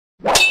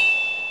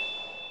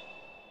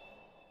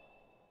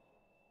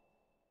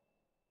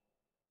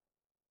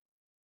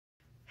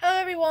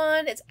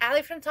everyone, it's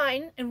Allie from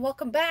Titan and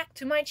welcome back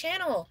to my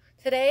channel.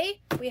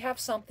 Today we have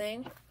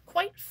something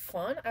quite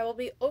fun. I will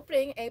be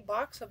opening a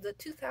box of the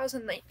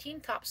 2019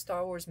 Topps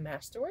Star Wars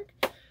Masterwork.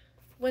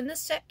 When this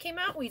set came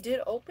out, we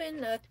did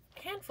open a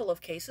handful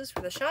of cases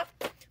for the shop,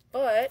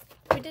 but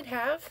we did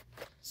have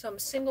some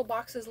single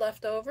boxes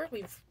left over.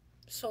 We've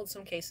sold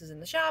some cases in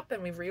the shop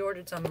and we've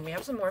reordered some and we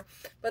have some more,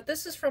 but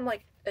this is from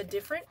like a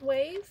different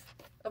wave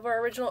of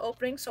our original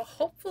opening, so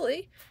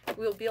hopefully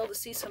we'll be able to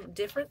see some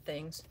different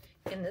things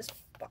in this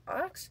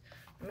box.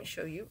 Let me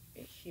show you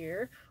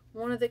here.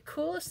 One of the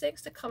coolest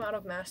things to come out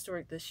of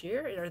Masterwork this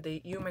year are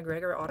the Ewan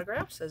McGregor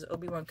autographs as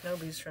Obi-Wan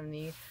Kenobi's from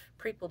the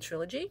prequel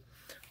trilogy.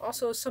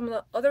 Also, some of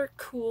the other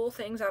cool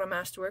things out of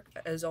Masterwork,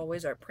 as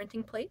always, are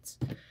printing plates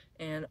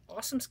and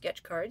awesome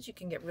sketch cards. You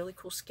can get really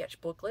cool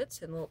sketch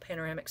booklets and little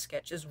panoramic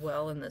sketch as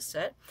well in this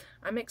set.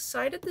 I'm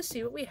excited to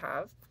see what we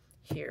have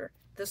here.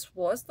 This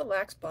was the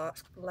last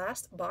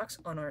box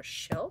on our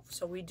shelf,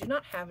 so we do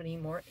not have any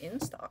more in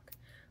stock.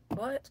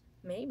 But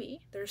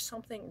maybe there's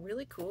something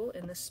really cool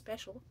in this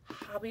special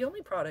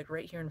hobby-only product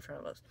right here in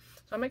front of us.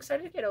 So I'm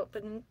excited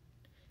to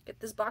get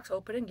this box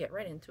open and get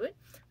right into it.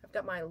 I've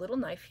got my little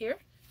knife here,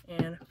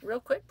 and real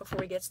quick before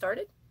we get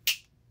started.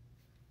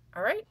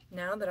 Alright,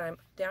 now that I'm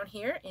down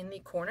here in the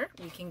corner,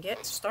 we can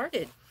get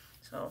started.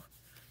 So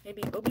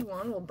maybe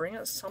Obi-Wan will bring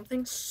us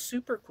something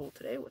super cool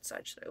today. What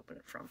side should I open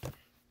it from?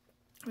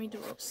 Let me do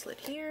a little slit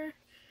here,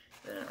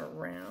 then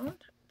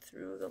around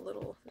through the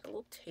little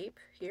tape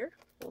here,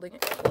 holding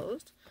it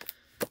closed.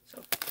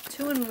 So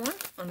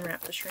 2-in-1,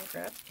 unwrap the shrink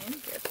wrap and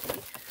get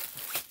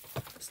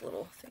this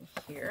little thing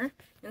here.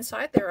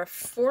 Inside there are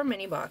 4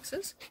 mini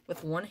boxes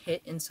with 1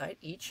 hit inside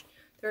each.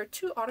 There are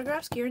 2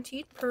 autographs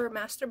guaranteed per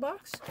master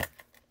box,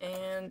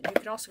 and you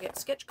can also get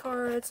sketch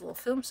cards, little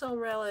film cell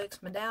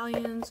relics,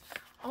 medallions,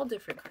 all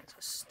different kinds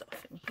of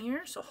stuff in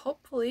here. So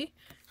hopefully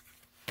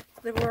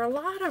there were a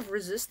lot of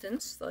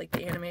Resistance, like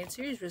the animated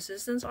series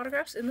Resistance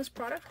autographs in this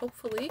product.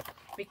 Hopefully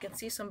we can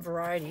see some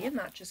variety and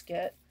not just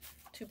get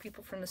 2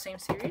 people from the same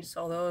series.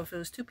 Although if it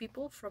was 2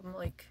 people from,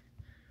 like,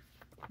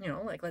 you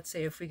know, like let's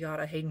say if we got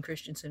a Hayden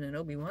Christensen and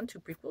Obi-Wan, 2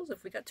 prequels,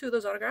 if we got 2 of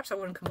those autographs I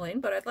wouldn't complain,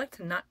 but I'd like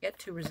to not get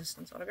 2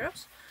 Resistance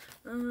autographs.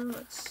 Let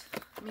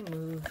me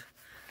move.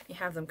 You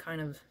have them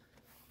kind of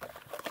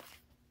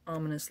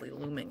ominously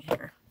looming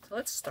here. So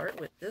let's start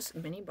with this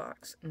mini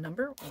box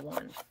number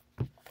 1.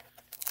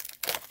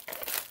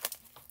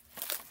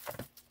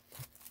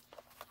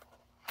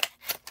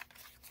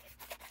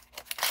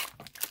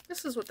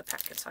 This is what the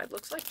packet side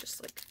looks like,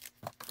 just like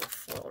a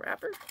foil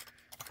wrapper.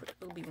 Put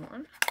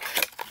Obi-Wan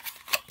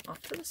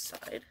off to the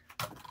side.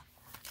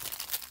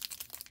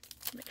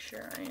 Make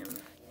sure I am,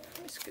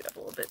 let me scoot up a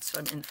little bit so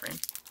I'm in frame.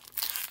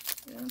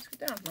 Yeah, let's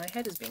go down. My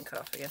head is being cut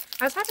off again.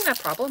 I was having that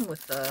problem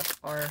with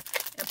our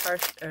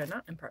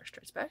not Empire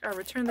Strikes Back, our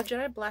Return of the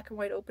Jedi black and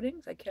white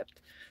openings. I kept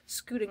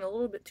scooting a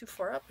little bit too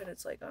far up and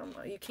it's like,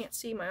 you can't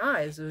see my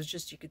eyes. It was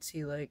just, you could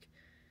see like,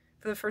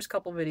 for the first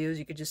couple videos,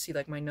 you could just see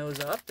like my nose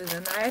up, and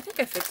then I think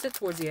I fixed it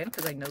towards the end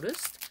because I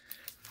noticed.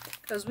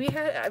 Because we've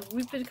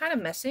been kind of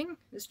messing.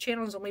 This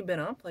channel has only been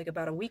up like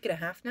about a week and a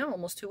half now,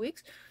 almost 2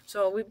 weeks.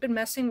 So we've been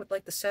messing with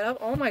like the setup.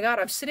 Oh my god,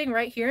 I'm sitting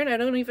right here and I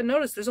don't even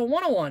notice. There's a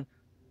 101.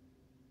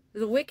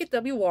 There's a Wicket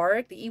W.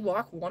 Warwick, the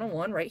Ewok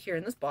 101 right here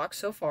in this box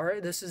so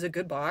far. This is a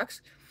good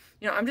box.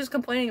 You know, I'm just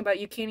complaining about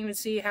you can't even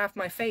see half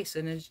my face,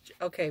 and it's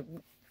okay.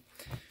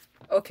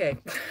 Okay.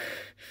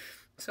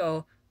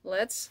 So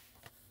let's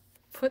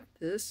put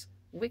this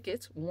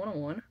Wicket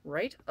 101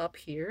 right up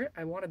here.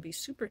 I want to be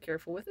super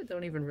careful with it.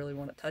 Don't even really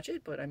want to touch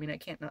it, but I mean, I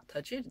can't not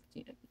touch it.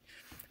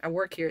 I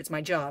work here. It's my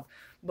job.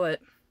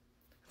 But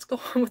let's go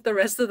on with the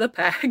rest of the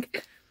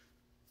pack.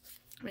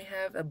 We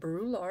have a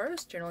Beru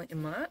Lars, generally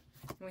Imat.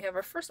 And we have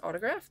our first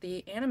autograph,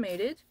 the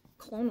animated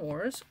Clone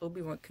Wars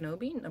Obi-Wan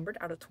Kenobi, numbered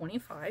out of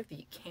 25,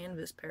 the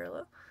canvas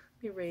parallel.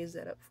 Let me raise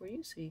that up for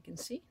you so you can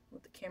see.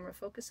 Let the camera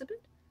focus a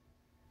bit.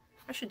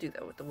 I should do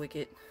that with the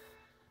Wicket.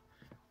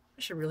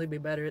 I should really be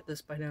better at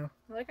this by now.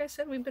 Like I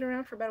said, we've been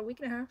around for about a week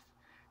and a half.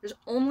 There's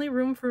only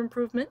room for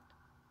improvement.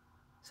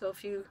 So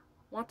if you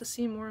want to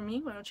see more of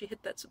me, why don't you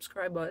hit that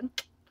subscribe button.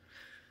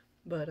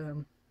 But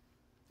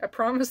I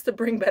promise to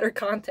bring better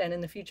content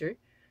in the future.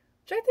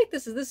 Which I think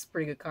this is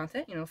pretty good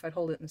content. You know, if I'd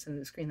hold it in the center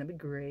of the screen, that'd be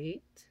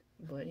great.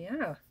 But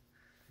yeah,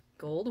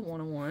 gold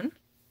 101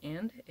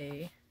 and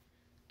a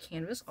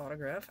canvas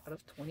autograph out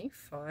of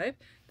 25.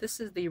 This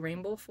is the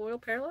rainbow foil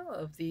parallel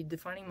of the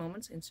Defining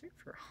Moments insert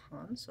for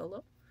Han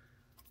Solo.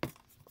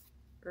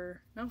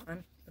 No,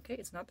 okay,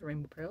 it's not the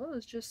rainbow parallel,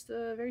 it's just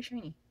very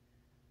shiny.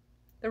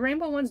 The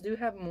rainbow ones do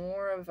have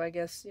more of, I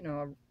guess, you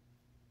know,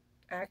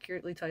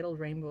 accurately titled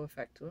rainbow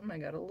effect to them. I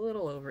got a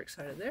little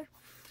overexcited there.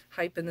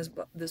 Hyping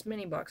this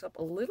mini box up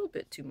a little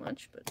bit too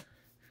much, but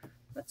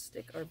let's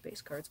stick our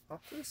base cards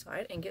off to the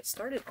side and get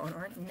started on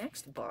our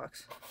next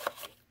box.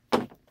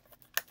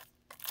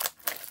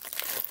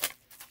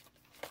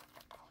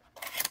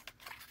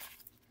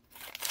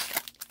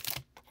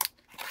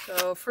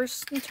 So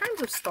first, in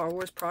terms of Star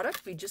Wars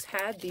product, we just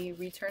had the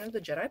Return of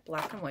the Jedi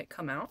black and white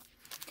come out.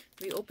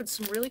 We opened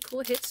some really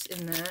cool hits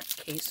in that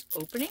case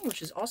opening,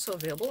 which is also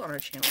available on our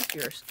channel if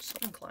you're so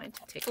inclined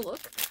to take a look.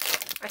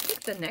 I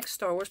think the next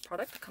Star Wars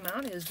product to come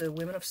out is the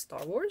Women of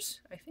Star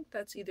Wars. I think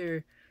that's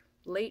either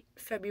late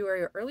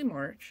February or early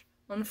March.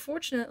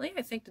 Unfortunately,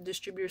 I think the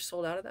distributor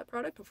sold out of that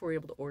product before we were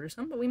able to order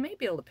some, but we may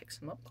be able to pick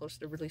some up close to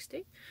the release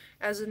date.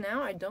 As of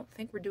now, I don't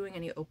think we're doing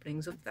any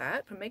openings of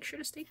that, but make sure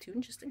to stay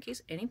tuned just in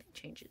case anything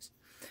changes.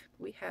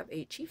 We have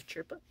a Chief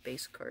Chirpa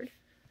base card.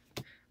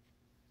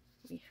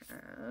 We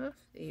have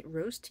a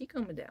Rose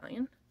Tico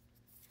medallion,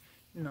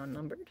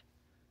 non-numbered.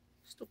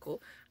 Still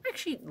cool. I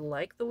actually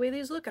like the way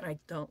these look, and I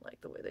don't like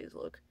the way these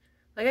look.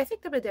 Like, I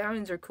think the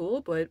medallions are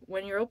cool, but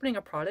when you're opening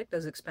a product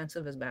as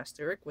expensive as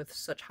MASTERWORK with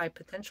such high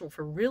potential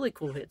for really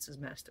cool hits as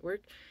MASTERWORK,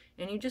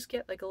 and you just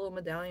get like a little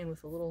medallion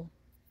with a little,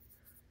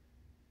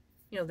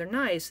 you know, they're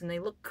nice and they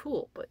look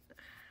cool, but,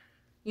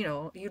 you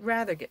know, you'd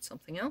rather get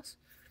something else.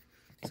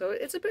 So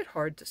it's a bit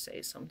hard to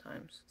say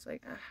sometimes. It's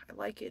like, I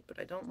like it, but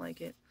I don't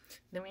like it.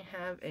 Then we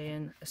have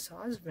an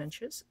Asajj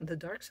Ventress, the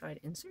Dark Side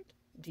insert,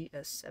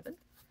 DS7.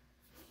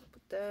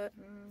 Put that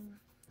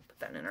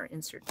in our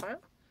insert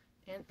pile.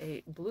 And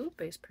a blue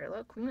base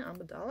parallel Queen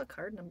Amidala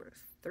card number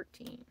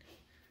 13.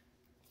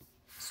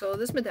 So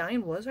this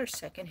medallion was our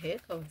second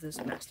hit of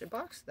this master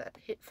box. That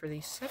hit for the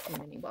second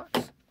mini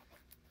box.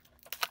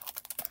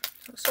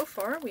 So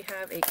far we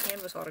have a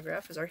canvas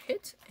autograph as our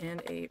hit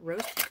and a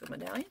Rose Tico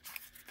medallion.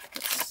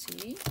 Let's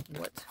see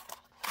what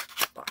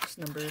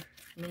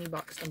mini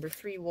box number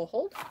 3 will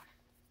hold.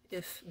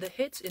 If the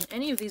hits in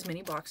any of these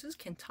mini boxes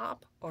can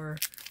top our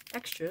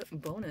extra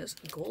bonus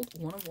gold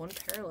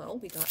 1-of-1 parallel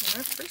we got in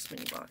our first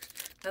mini box.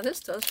 Now this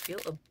does feel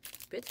a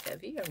bit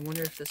heavy. I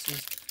wonder if this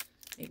is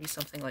maybe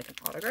something like an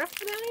autograph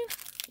medallion.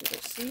 We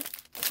will see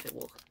if it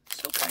will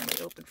so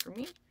kindly open for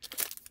me.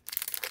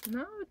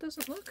 No, it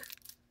doesn't look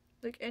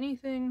like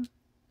anything.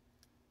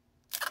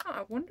 Oh,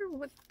 I wonder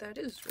what that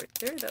is right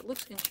there. That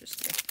looks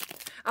interesting.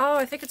 Oh,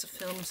 I think it's a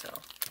film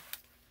cell.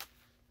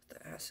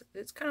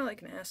 It's kind of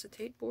like an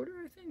acetate border,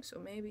 I think, so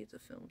maybe it's a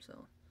film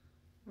cell.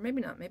 Or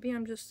maybe not. Maybe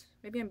I'm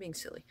being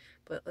silly.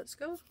 But let's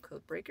go.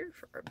 Code Breaker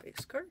for our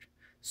base card.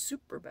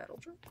 Super Battle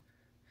Drum.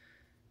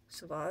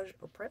 Savage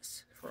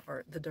Oppress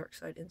for the Dark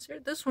Side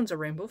insert. This one's a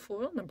rainbow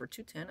foil, number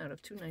 210 out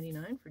of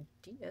 299 for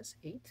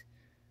DS8.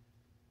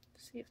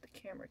 See if the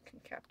camera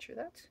can capture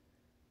that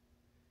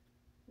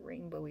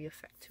rainbowy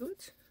effect to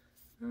it.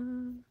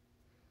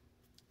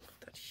 Put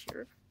that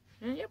here.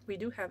 And yep, we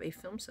do have a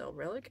film cell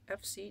relic,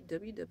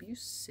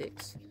 FCWW6.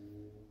 It's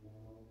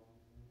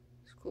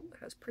cool. It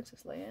has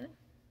Princess Leia in it.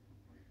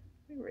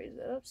 Let me raise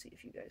that up, see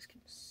if you guys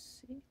can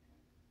see.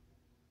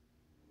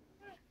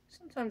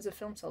 Sometimes the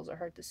film cells are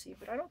hard to see,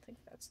 but I don't think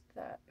that's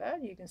that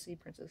bad. You can see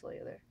Princess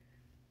Leia there.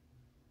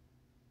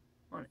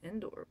 On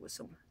Endor with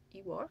some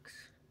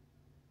Ewoks.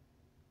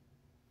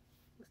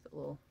 With the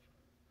little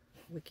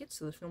Wicket,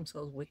 so the film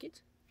cell's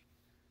Wicket.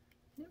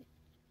 Yep.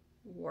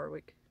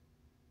 Warwick.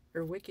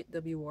 Or Wicket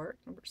W. Warwick,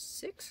 number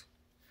 6.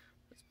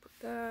 Let's put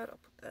that, I'll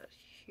put that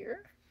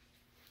here.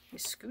 We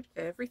scoot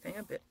everything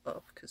a bit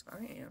up because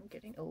I am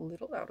getting a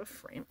little out of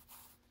frame.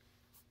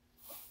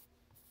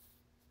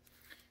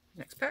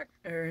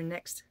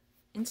 Next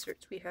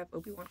inserts, we have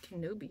Obi-Wan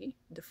Kenobi,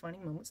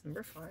 Defining Moments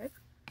number 5,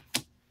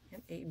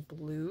 and a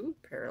blue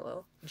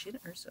parallel Jyn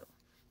Erso,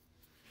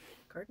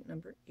 card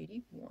number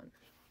 81.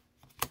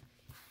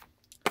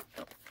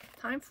 So,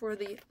 time for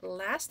the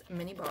last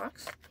mini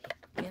box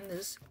in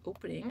this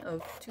opening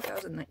of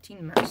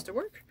 2019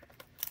 MASTERWORK.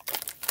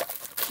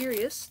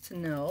 Curious to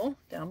know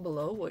down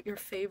below what your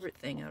favorite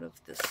thing out of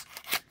this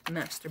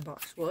master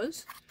box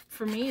was.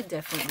 For me,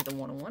 definitely the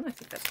 1-of-1. I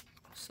think that's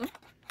awesome.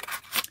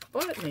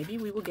 But maybe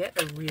we will get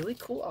a really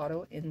cool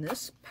auto in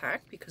this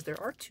pack because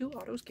there are 2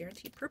 autos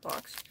guaranteed per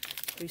box.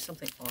 Maybe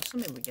something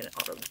awesome. Maybe we get an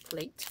auto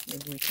plate.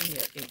 Maybe we can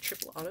get a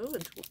triple auto, a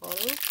dual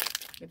auto.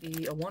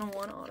 Maybe a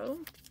 1-of-1 auto.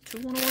 2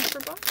 1-of-1s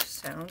per box.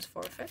 Sounds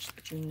far-fetched,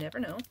 but you never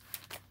know.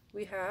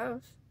 We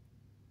have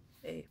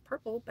a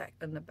purple back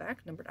in the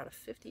back, numbered out of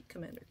 50,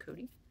 Commander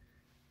Cody.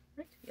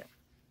 Right? Yeah.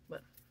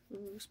 But,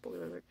 ooh,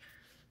 spoiler alert.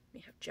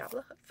 We have Jabba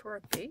the Hutt for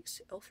our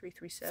base,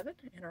 L337,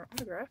 and our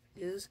autograph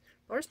is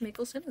Lars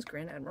Mikkelsen as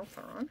Grand Admiral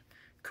Thrawn.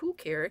 Cool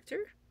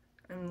character.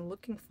 I'm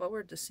looking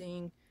forward to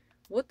seeing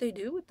what they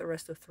do with the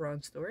rest of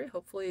Thrawn's story.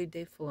 Hopefully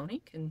Dave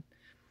Filoni can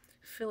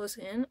fill us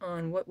in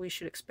on what we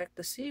should expect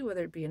to see,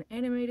 whether it be an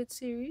animated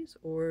series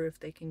or if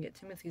they can get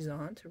Timothy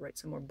Zahn to write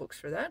some more books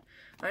for that.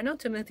 I know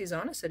Timothy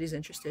Zahn has said he's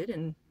interested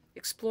in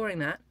exploring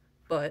that,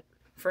 but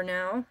for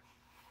now,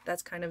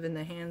 that's kind of in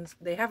the hands.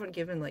 They haven't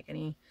given like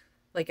an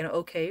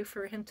okay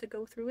for him to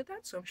go through with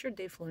that, so I'm sure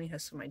Dave Filoni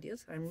has some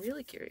ideas that I'm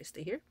really curious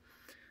to hear.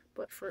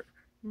 But for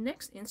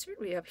next insert,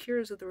 we have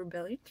Heroes of the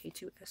Rebellion,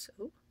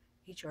 K2SO,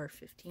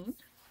 HR15,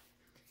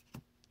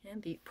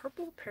 and the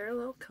purple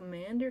parallel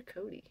Commander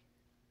Cody.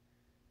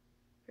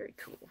 Very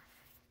cool.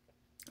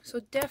 So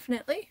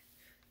definitely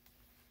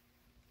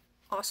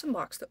awesome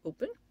box to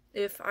open.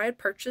 If I had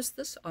purchased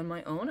this on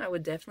my own, I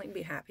would definitely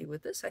be happy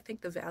with this. I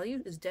think the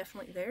value is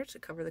definitely there to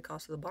cover the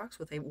cost of the box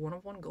with a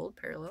 1-of-1 gold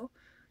parallel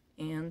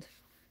and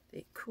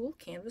The cool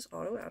canvas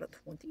auto out of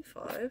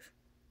 25.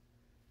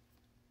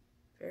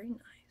 Very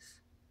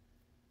nice.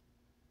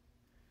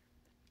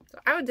 So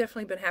I would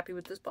definitely been happy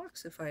with this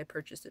box if I had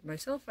purchased it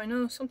myself. I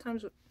know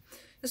sometimes,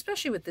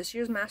 especially with this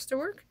year's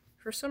Masterwork,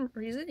 for some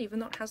reason, even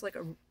though it has like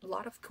a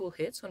lot of cool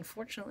hits,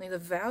 unfortunately the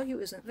value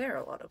isn't there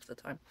a lot of the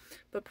time.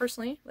 But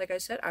personally, like I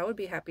said, I would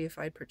be happy if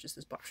I had purchased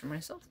this box for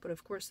myself. But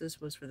of course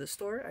this was for the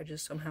store. I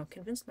just somehow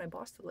convinced my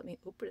boss to let me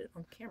open it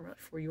on camera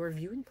for your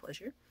viewing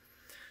pleasure.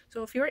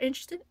 So if you're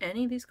interested in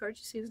any of these cards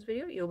you see in this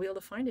video, you'll be able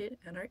to find it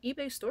in our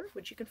eBay store,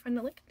 which you can find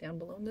the link down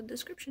below in the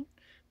description.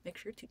 Make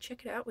sure to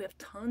check it out. We have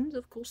tons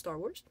of cool Star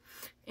Wars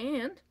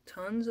and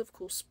tons of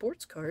cool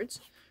sports cards,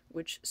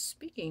 which,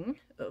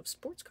 speaking of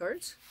sports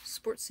cards,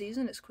 sports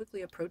season is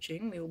quickly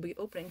approaching. We will be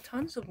opening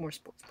tons of more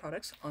sports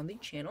products on the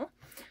channel,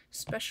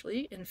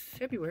 especially in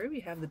February.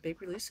 We have the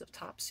big release of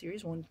TOPPS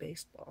Series 1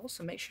 Baseball,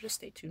 so make sure to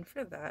stay tuned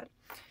for that.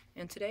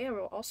 And today I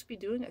will also be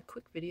doing a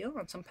quick video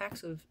on some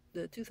packs of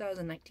the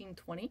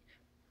 2019-20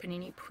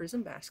 Panini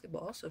Prism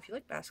Basketball. So if you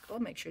like basketball,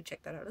 make sure to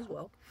check that out as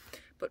well.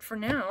 But for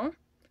now,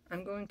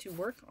 I'm going to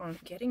work on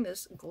getting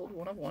this gold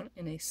 1 of 1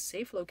 in a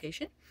safe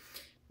location.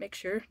 Make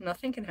sure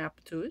nothing can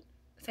happen to it.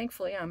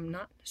 Thankfully, I'm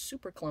not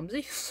super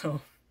clumsy,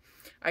 so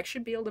I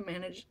should be able to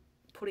manage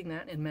putting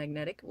that in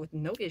magnetic with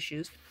no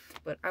issues.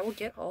 But I will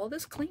get all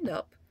this cleaned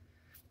up,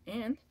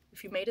 and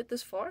if you made it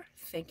this far,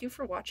 thank you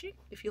for watching.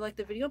 If you liked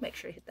the video, make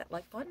sure to hit that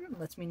like button. It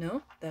lets me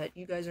know that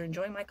you guys are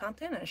enjoying my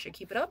content and I should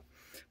keep it up.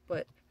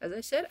 But as I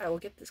said, I will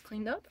get this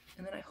cleaned up,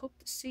 and then I hope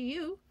to see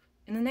you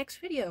in the next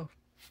video.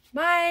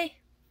 Bye!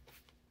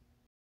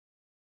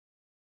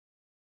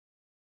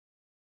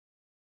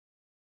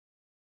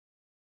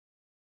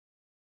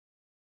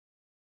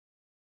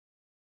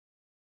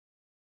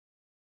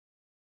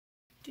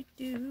 Do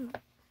do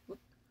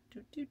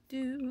do do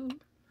do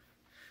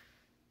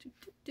do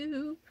do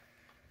do.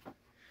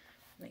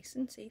 Nice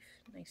and safe,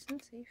 nice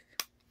and safe.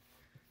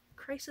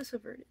 Crisis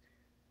averted.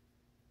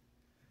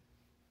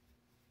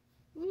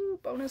 Ooh,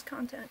 bonus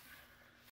content.